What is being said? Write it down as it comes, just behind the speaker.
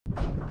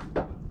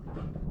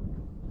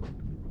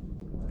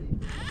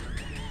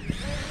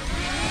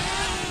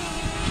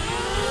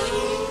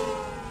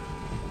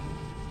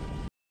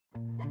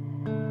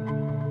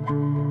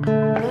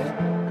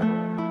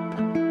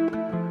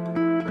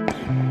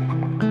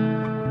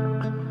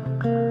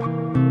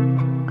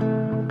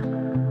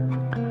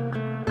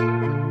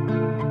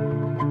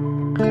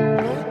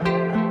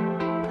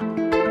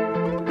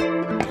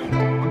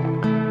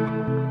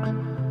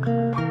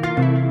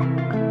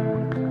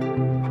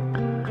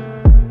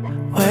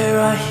stay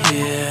right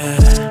here.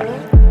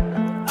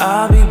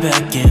 I'll be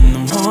back in the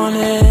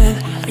morning.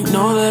 I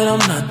know that I'm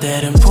not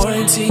that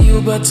important to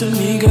you, but to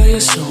me, girl, you're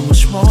so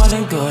much more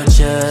than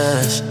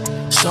gorgeous,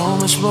 so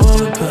much more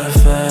than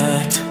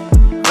perfect.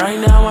 Right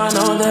now I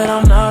know that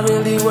I'm not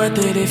really worth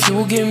it. If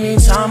you give me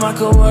time, I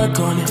could work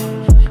on it.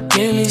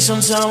 Give me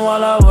some time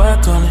while I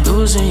work on it.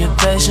 Losing your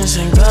patience,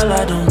 and girl,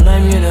 I don't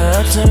blame you. The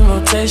earth's in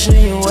rotation,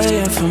 you're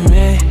waiting for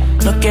me.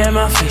 Look at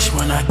my face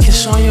when I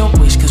kiss on your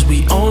waist, cause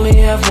we only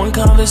have one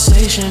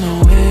conversation a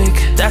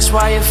week. That's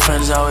why your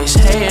friends always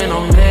hating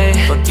on me.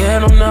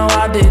 Forget them now,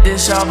 I did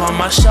this all by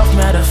myself.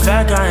 Matter of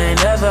fact, I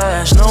ain't ever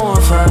asked no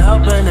one for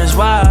help, and that's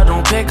why I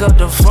don't pick up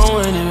the phone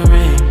when it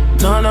ring.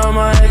 None of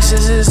my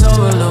exes is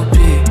over Lil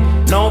P.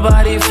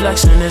 Nobody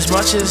flexing as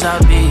much as I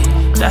be.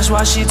 That's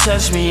why she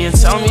text me and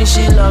tell me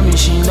she love me.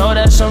 She know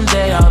that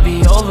someday I'll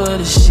be over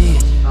the sea,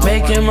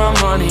 making my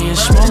money and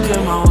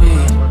smoking my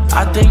weed.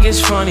 I think it's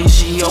funny,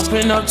 she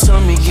open up to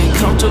me, get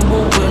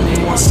comfortable with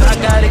me. Once I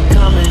got it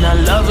coming, I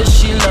love her,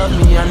 she love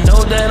me. I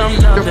know that I'm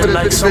nothing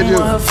like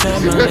someone her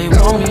family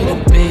want me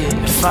to be.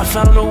 If I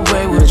found a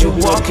way, would you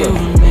walk it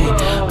with me?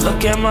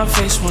 Look at my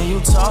face when you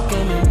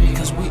talking to me,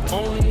 cause we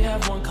only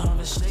have one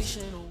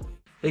conversation a week.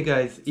 Hey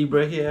guys,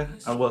 Ibra here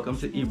and welcome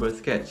to Ibra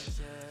Sketch.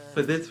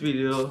 For this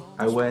video,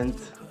 I went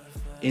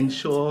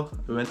inshore,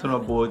 we went on a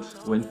boat,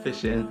 went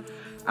fishing,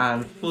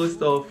 and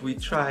first off we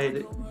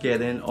tried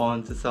getting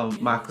onto some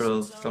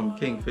mackerel, some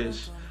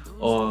kingfish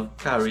or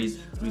carried,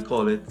 we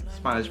call it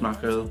Spanish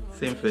mackerel,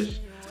 same fish.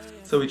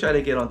 So we tried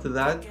to get onto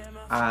that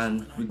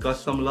and we got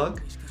some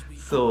luck.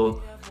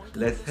 So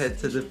let's head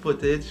to the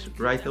footage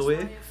right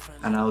away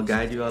and I'll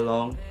guide you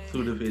along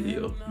through the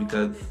video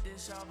because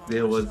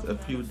there was a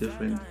few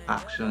different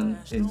action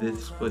in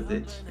this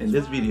footage, in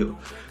this video.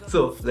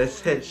 So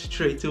let's head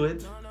straight to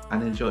it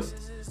and enjoy.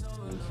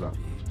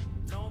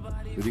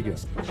 Let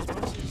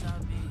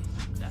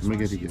me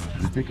get it again.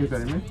 You pick it,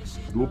 man.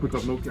 Don't pick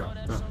up no cap.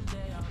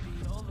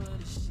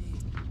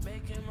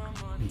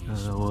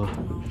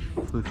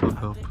 Let's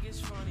look up. Take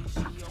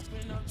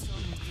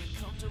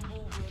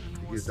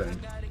your time.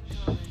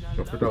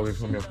 Drop it away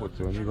from your foot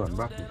so when you run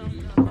back, you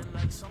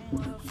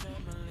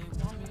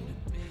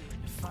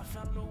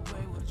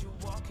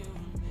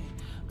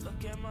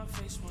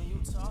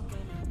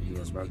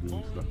run back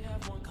doing stuff.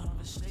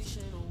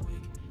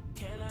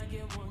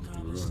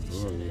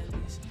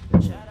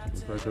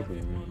 Try to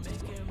bring me.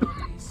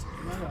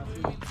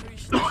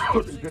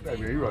 Get that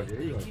way, you run, yeah,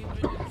 you run.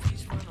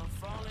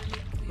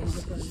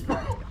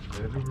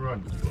 Let him run.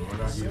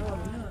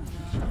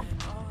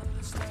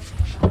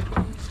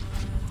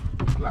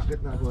 Slack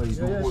it now, boy. You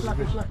don't hold the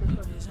fish.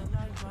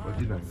 What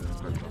did I do?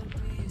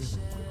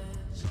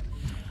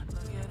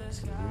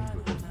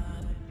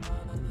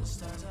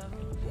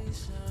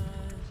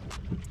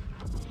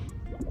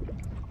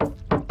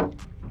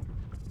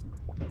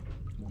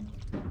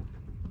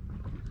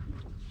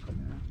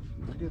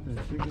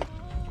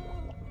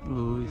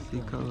 Oh, we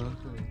see color.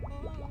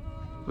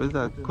 Where's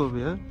that? Cove,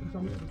 yeah?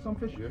 Some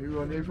fish. Yeah, you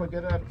run there,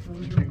 forget that.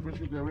 Big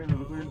fish there, look at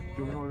him,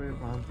 jumping over there,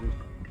 palm tree.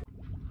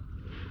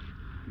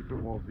 Keep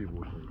it more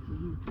people.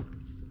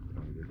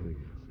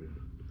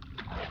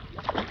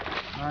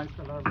 Nice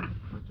color.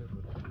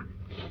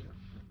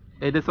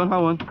 Hey, this one,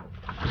 how one?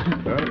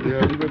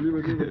 Yeah,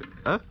 leave it.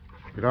 Huh?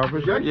 You have a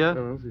fish yet? Yeah.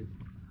 Let's see.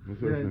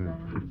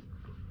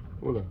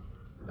 Hold on.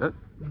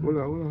 Hold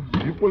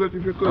on. You pull it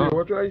if you could.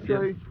 What try? I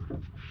can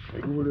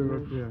hold it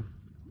right here.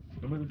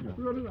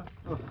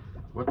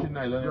 Watch your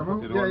nylon, you don't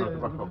want to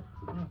back up.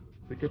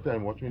 Take your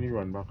time, watch when you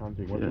run back and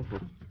take. Watch your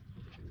foot.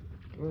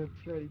 Go ahead,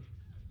 try.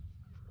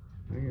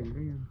 Bring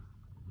him.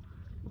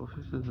 What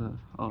fish is that?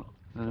 Oh,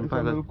 it's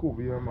a little cove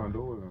here, man.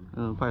 Don't hold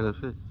on. Pilot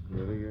fish.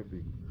 Yeah, they get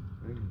big.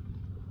 Bring him.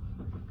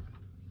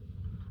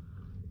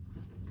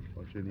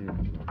 Watch your name.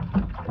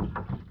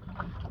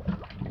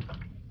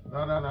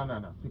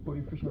 No. You put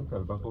the fish and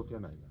fell back out your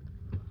nylon.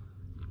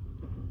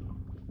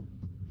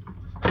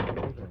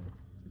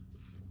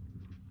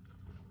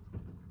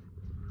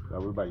 That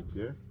will bite,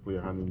 yeah? Put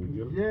your hand in the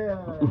gill.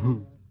 Yeah.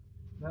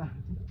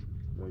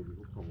 There you go,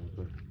 come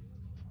on,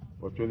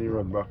 watch when you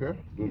run back here.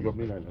 Don't drop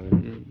me like that.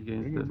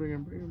 Bring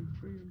him.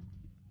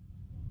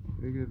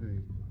 Take it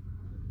there.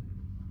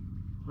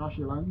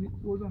 Rachel, and it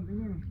goes on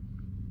thing.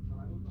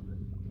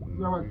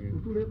 Yeah, but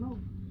it's too late now.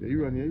 Yeah, you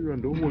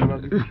run. Don't hold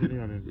back the fish in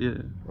your hand.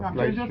 Yeah.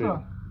 Slide straight.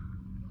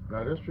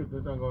 Now that's straight,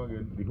 let them go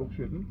again. The hook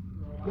straight, no?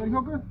 Yeah, the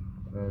hook good?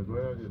 Go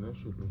ahead again, that's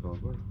straight, go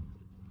ahead.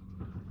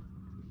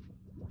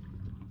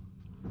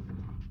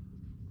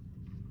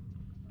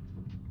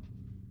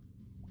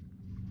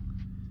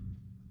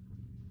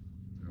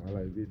 I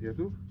like it here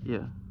too?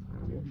 Yeah.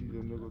 Yeah, you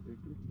don't know go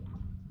take it.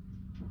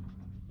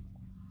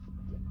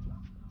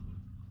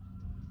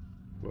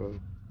 Well,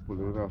 put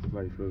it with a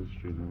slight little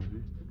strain,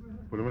 see?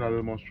 Put them in a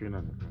little more strain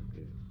on it.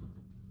 Okay.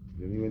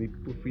 Then when you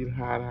feel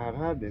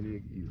hard, then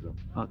you ease up.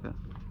 Okay.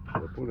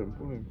 So pull them,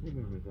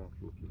 let that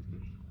float to the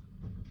fish.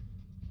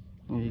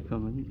 Here you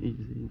come,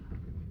 easy.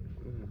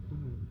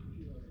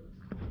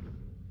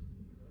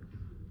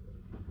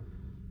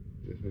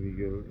 Just when you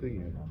get a thing,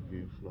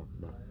 you slack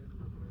back.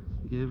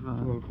 Give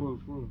Pull.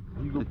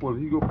 He go pull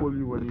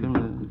you when you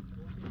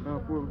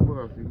pull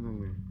that signal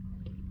way.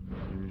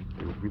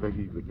 It will feel like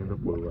he's looking to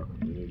pull back.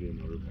 Then again,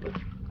 no reply.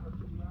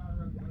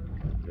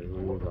 Then he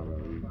goes on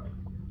and leave.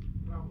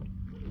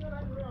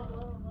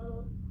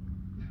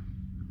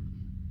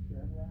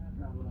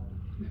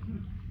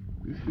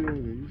 You see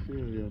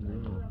area,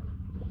 man.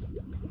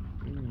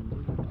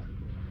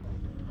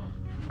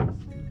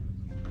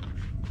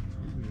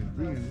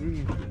 Bring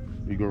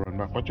him. You go run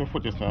back. Watch your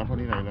foot, you start on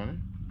the island, eh?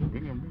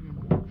 Bring him.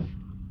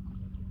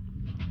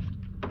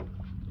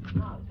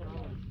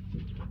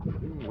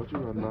 Watch you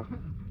run back.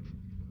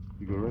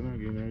 You go run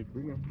again, right?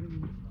 Bring him.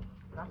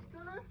 That's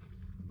good, eh?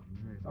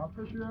 I'll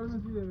push you out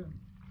and see it.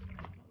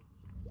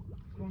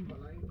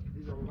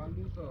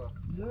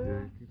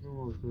 Yeah, keep him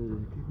out, sir.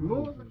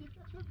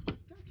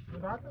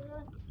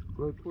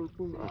 Go ahead, pull.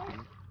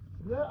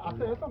 Yeah, I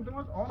tell you something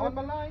was on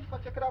my line,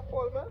 but check it out,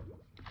 Paul, man.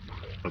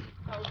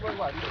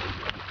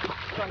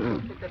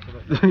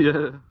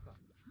 Yeah.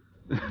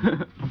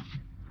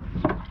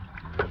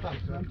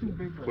 I'm too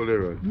big, bro. Pull it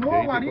right. No,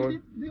 Yeah, what keep did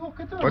going. you hook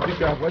it up?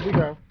 What you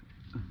got?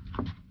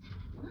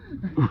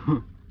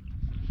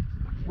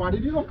 Why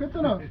did you hook it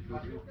up?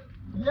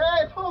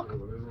 Yeah, it's hook.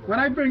 When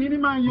I bring it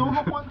in, man, you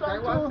hook one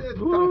time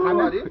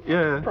too.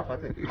 Yeah.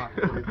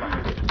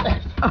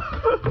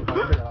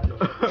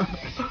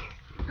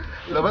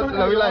 Let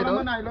me lie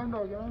down.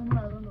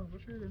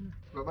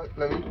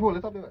 Let me hold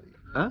it up there.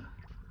 Huh?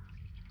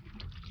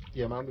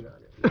 Yeah, man, be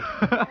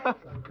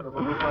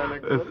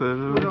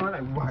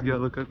Yeah,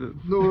 look at it.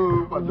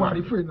 No, but Why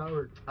the friend not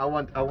work? I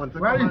want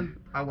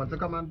to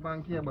come and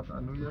bank here, but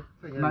I know you're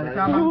saying Now you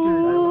can't bank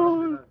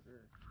here.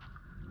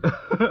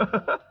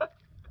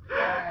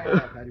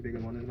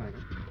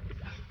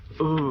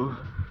 Oh,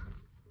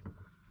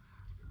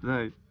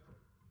 nice.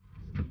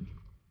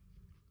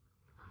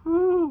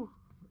 Woo.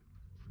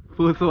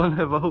 First one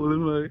ever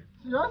holding my.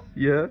 Yes?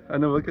 Yeah, I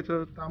never catch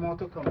a. Time out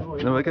to come over.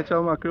 Never catch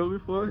a mackerel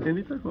before.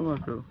 Any type of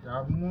mackerel. You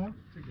have more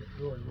to get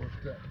going.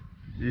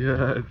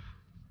 Yes.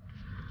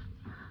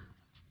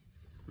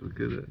 Look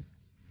at that.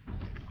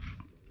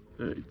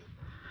 Alright.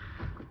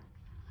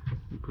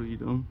 Put it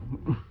down.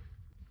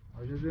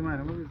 I just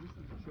remind him of this.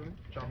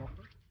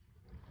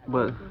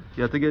 But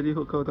you have to get the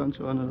hook out and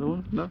show another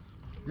one, no?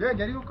 Yeah,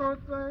 get your coat,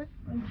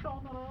 and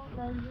shout out.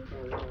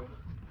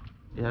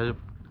 Yeah,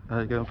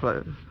 I can fly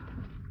it.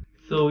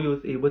 So we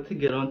was able to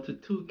get onto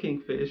 2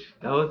 kingfish.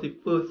 That was the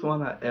first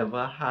one I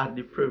ever had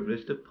the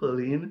privilege to pull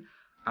in,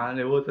 and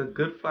it was a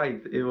good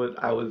fight.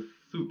 I was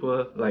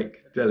super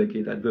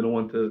delicate. I didn't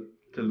want to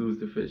lose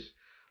the fish,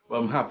 but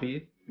I'm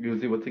happy we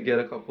was able to get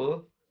a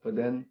couple. But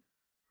then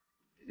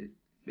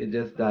it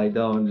just died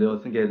down. There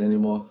wasn't getting any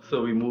more.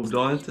 So we moved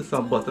on to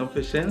some bottom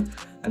fishing,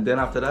 and then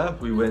after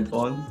that we went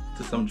on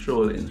to some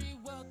trolling.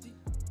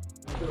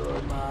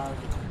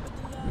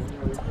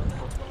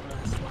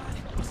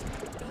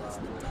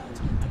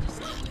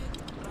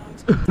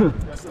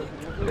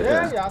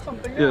 Yeah,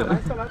 something. Yeah.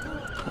 Nice fella too.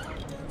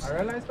 A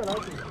real nice fella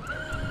too.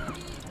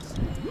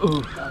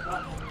 Oh.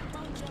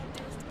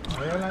 A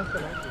real nice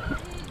fella too.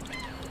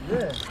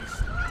 Yeah.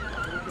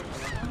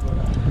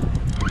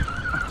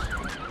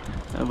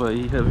 Yeah, but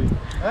he heavy.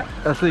 Eh?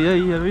 I said, yeah,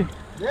 he heavy.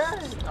 Yeah,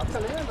 I'm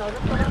telling you, now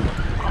just fella.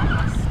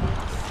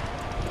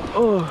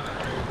 Oh.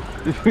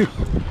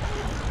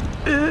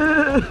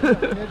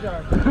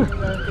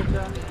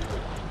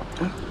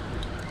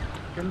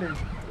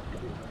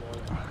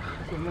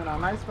 A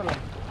nice fella.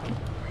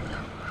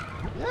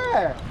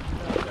 Yeah,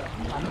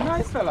 a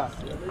nice fella.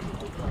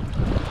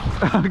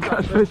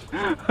 Catfish.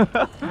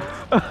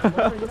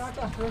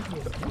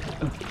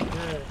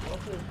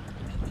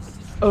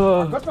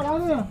 Oh. Good fella,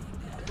 yeah.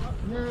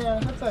 Yeah,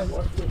 that's it.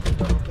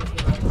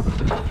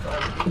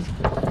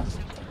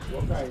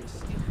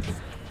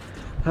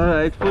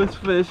 Alright, first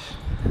fish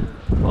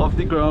off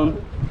the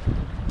ground.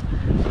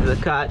 The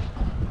cat.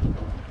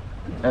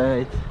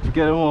 Alright,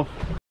 get him off.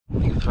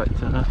 Right,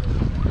 Sasha.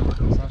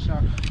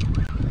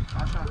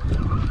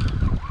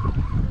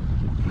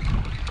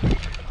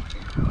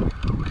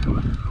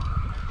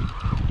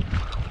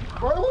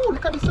 Oh,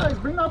 look at the size.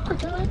 Bring that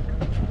quick, eh?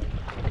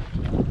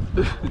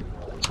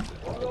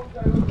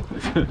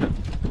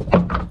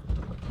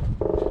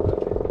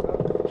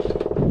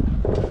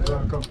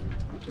 Welcome.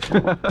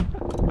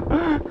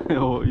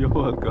 You're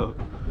welcome.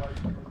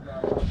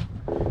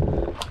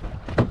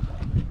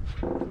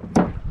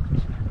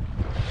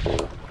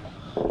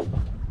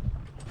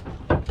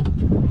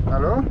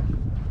 Hello?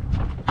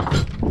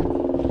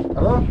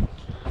 Hello?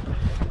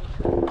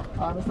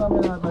 This is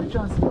my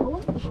chance to go.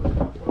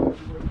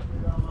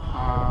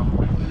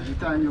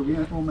 Anytime you'll be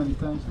at home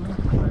anytime soon.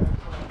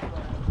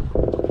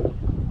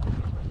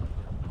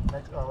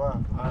 Next hour.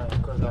 Alright,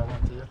 because I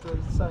want you to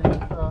sign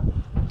up for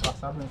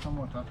possibly some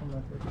water from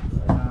that.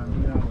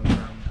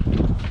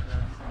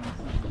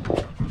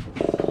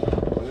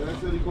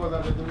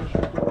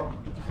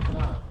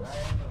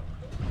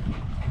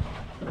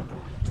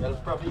 Well,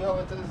 probably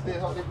over to the state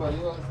how the body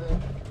was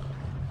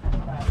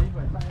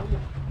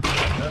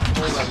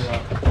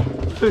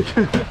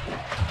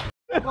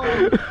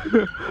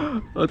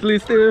At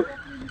least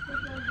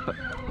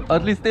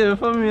At least stay away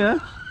from me, eh?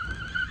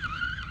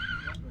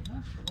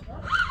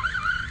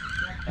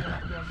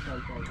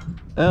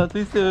 At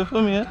least stay away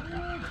from me, eh?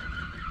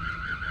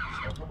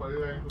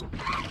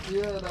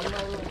 Yeah, that's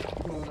my line.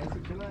 No, that's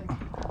the line.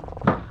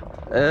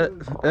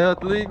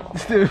 At least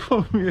stay away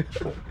from me.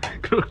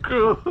 Crow,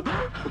 crow.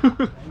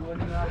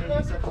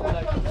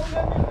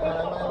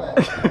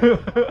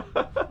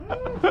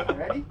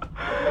 Ready?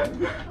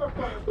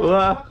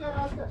 Wow.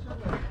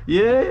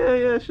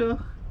 Yeah, sure.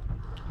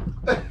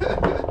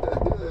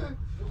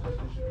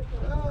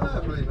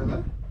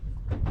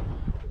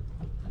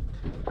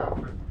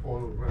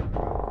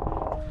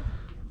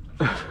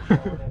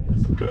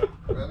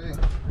 Ready?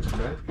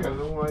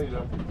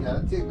 Yeah. Yeah,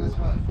 take this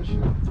one for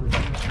sure.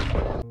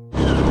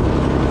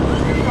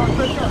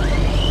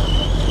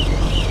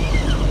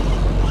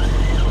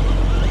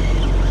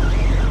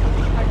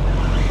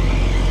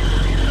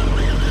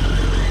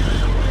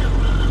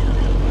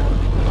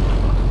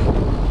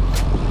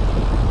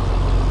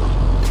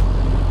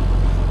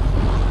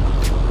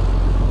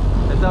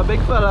 It's a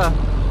big fella.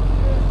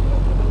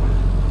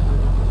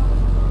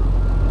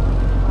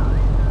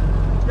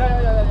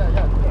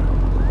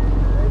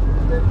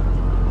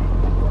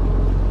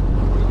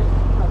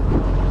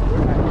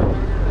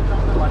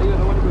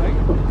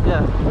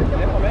 Yeah.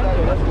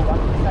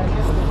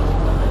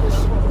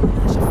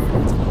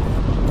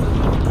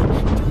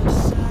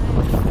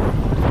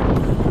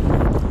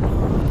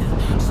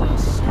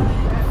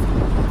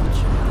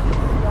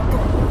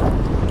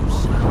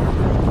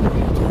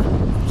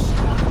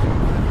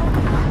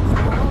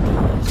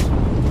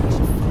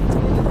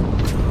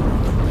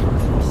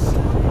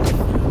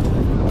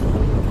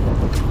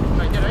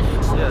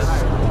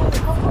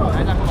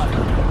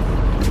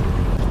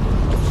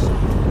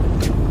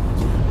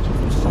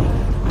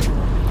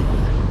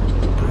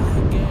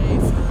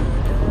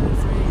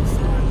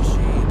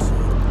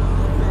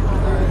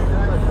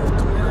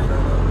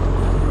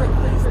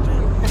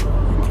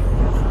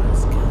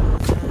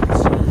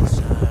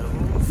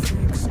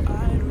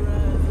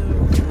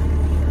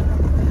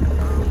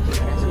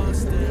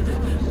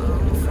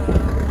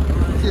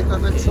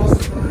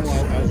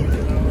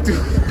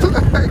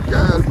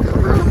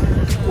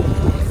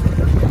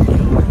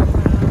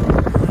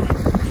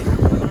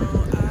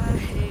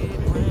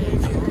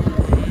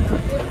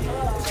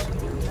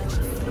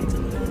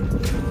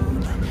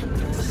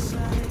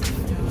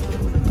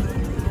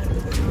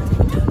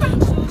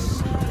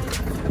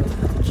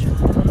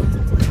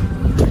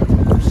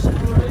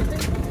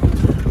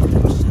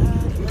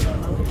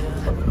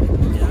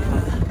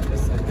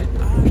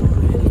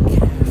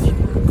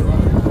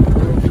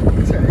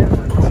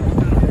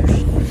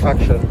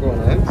 Action, go on,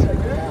 right?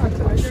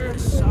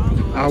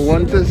 I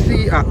want to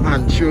see an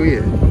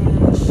anchovy.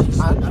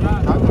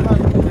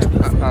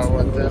 I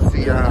want to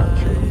see a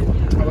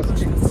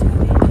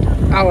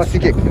I want to see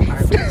kingfish.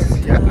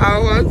 I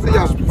want to see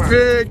a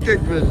big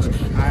kingfish.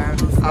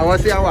 I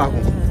want to see a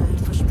wahoo.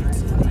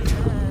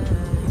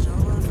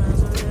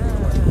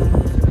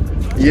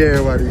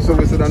 Yeah, buddy. So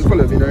we sit and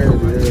follow me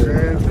already.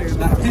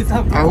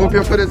 Yeah. I hope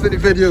you put this in the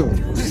video.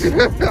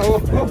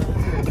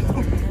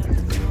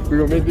 We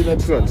will make the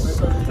next one.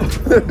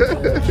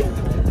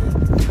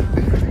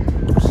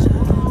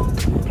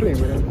 Playing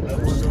with them.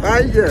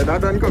 Yeah,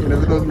 that don't come in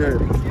if it does me.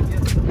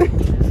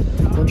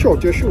 Don't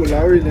choke your shoe,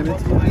 Larry, in it.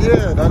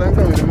 Yeah, that don't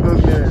come in if it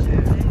does me.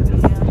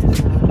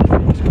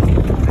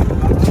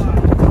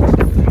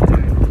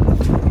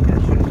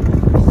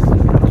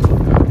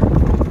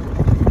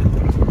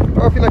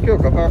 I feel like you're a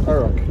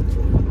rock.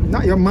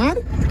 Nah, you're mad?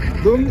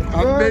 Don't.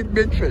 I'm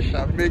big fish.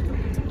 I'm big.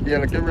 Yeah,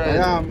 like you're right.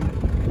 I am.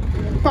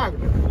 Fuck.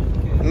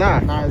 Nah,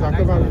 it's a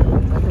Crevalle.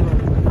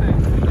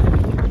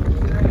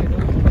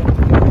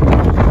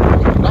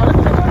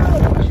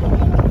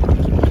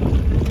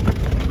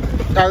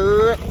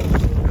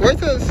 What is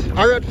this?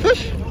 A red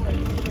fish?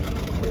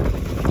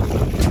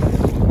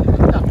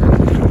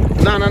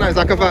 No, it's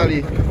a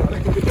Crevalle.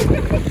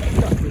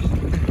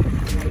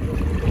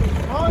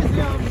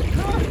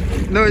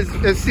 No,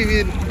 it's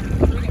seaweed.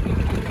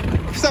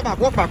 Step back,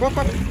 walk back.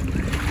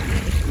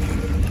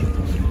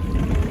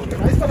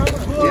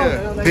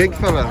 Yeah, big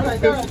fella.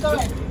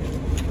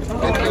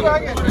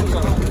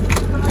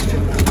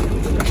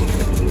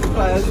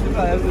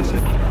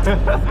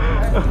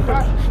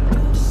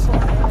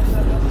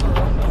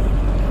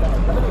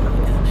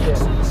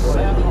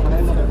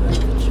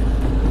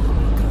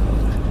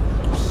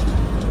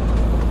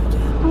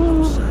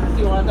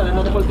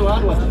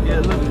 Yeah,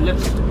 look,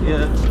 left.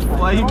 Yeah.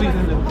 Why are you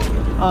bleeding them?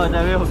 Oh,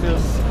 no, we're okay.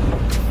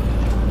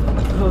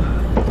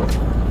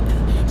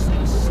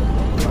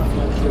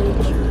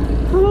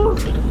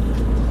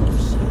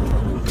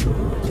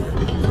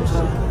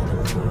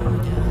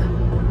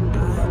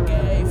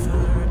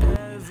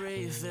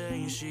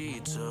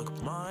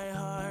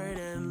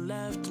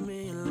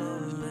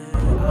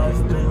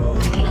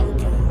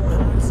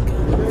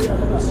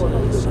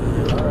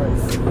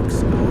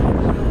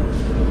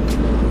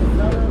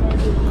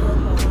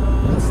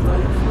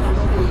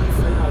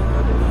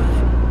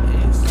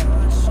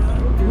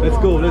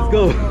 Let's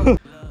go.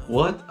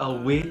 What a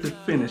way to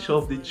finish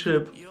off the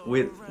trip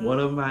with one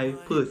of my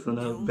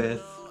personal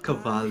best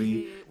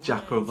Crevalle,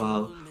 Jack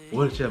Crevalle,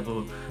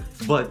 whichever.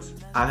 But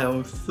I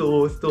am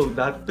so stoked.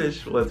 That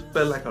fish felt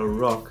like a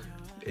rock.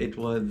 It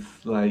was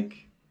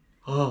like,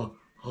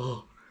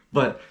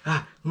 but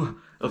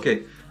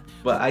okay,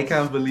 but I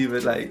can't believe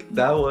it. Like,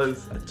 that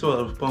was a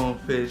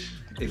 12-pound fish.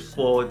 It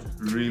fought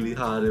really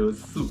hard. It was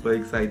super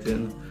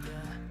exciting,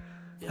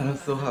 and I'm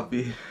so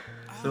happy,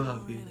 so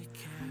happy.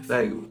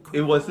 Like,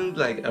 it wasn't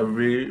like a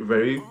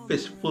very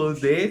fishful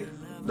day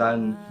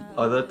than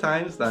other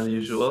times than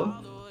usual,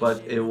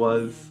 but it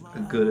was a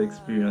good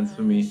experience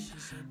for me,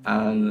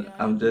 and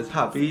I'm just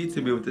happy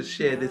to be able to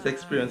share this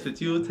experience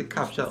with you, to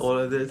capture all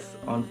of this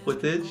on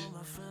footage,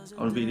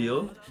 on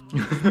video.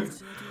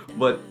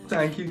 But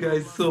thank you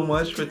guys so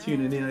much for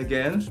tuning in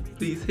again.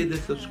 Please hit the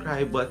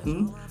subscribe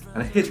button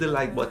and hit the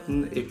like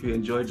button if you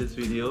enjoyed this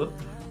video,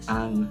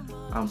 and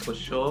I'm for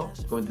sure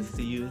going to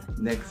see you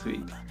next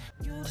week.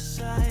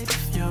 Suicide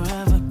if you're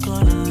ever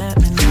gonna let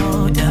me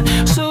know,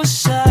 yeah.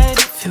 Suicide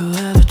if you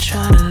ever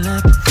try to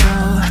let me